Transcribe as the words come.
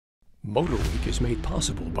MotorWeek is made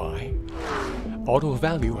possible by Auto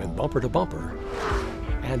Value and Bumper to Bumper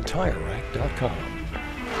and TireRack.com.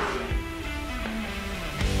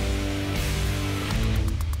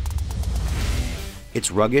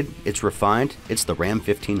 It's rugged, it's refined, it's the Ram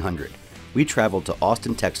 1500. We traveled to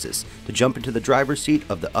Austin, Texas to jump into the driver's seat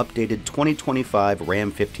of the updated 2025 Ram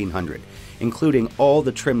 1500, including all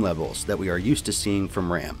the trim levels that we are used to seeing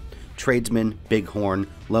from Ram. Tradesman, Bighorn,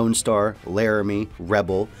 Lone Star, Laramie,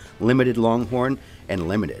 Rebel, Limited Longhorn, and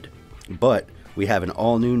Limited. But we have an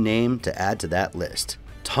all-new name to add to that list: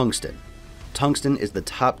 Tungsten. Tungsten is the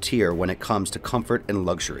top tier when it comes to comfort and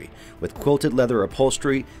luxury, with quilted leather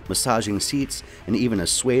upholstery, massaging seats, and even a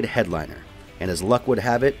suede headliner. And as luck would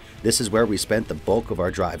have it, this is where we spent the bulk of our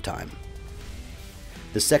drive time.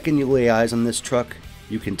 The second you lay eyes on this truck,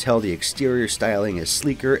 you can tell the exterior styling is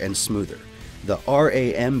sleeker and smoother. The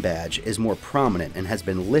RAM badge is more prominent and has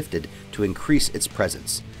been lifted to increase its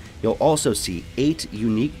presence. You'll also see 8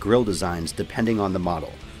 unique grille designs depending on the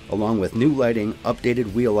model, along with new lighting,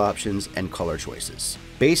 updated wheel options, and color choices.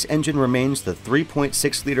 Base engine remains the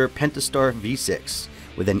 3.6-liter Pentastar V6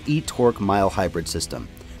 with an e-torque mild hybrid system,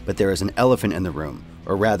 but there is an elephant in the room,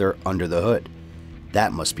 or rather under the hood.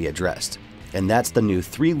 That must be addressed. And that's the new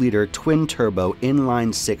 3-liter twin-turbo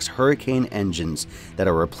inline-6 Hurricane engines that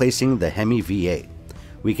are replacing the Hemi V8.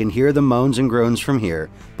 We can hear the moans and groans from here,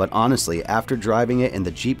 but honestly, after driving it in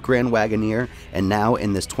the Jeep Grand Wagoneer and now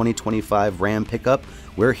in this 2025 Ram pickup,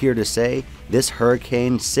 we're here to say this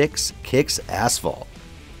Hurricane 6 kicks asphalt.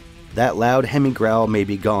 That loud Hemi growl may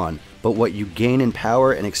be gone, but what you gain in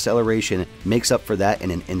power and acceleration makes up for that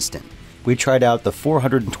in an instant. We tried out the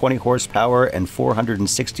 420 horsepower and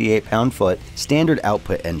 468 pound-foot standard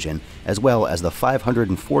output engine, as well as the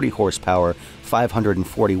 540 horsepower,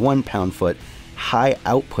 541 pound-foot high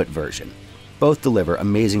output version. Both deliver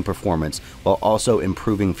amazing performance while also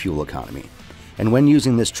improving fuel economy. And when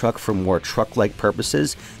using this truck for more truck-like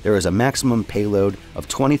purposes, there is a maximum payload of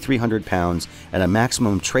 2,300 pounds and a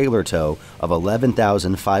maximum trailer tow of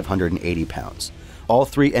 11,580 pounds. All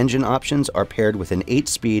 3 engine options are paired with an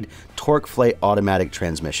 8-speed TorqueFlite automatic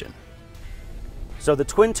transmission. So the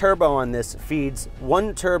twin turbo on this feeds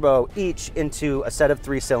 1 turbo each into a set of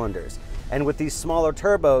 3 cylinders. And with these smaller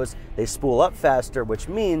turbos, they spool up faster, which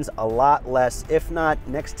means a lot less, if not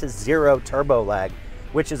next to zero turbo lag,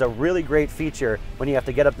 which is a really great feature when you have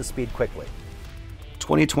to get up to speed quickly.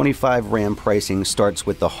 2025 Ram pricing starts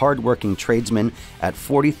with the hard-working tradesman at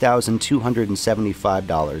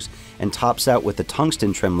 $40,275 and tops out with the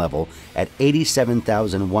tungsten trim level at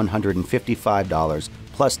 $87,155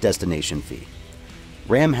 plus destination fee.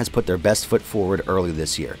 Ram has put their best foot forward early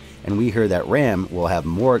this year, and we hear that Ram will have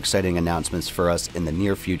more exciting announcements for us in the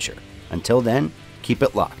near future. Until then, keep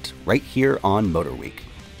it locked right here on MotorWeek.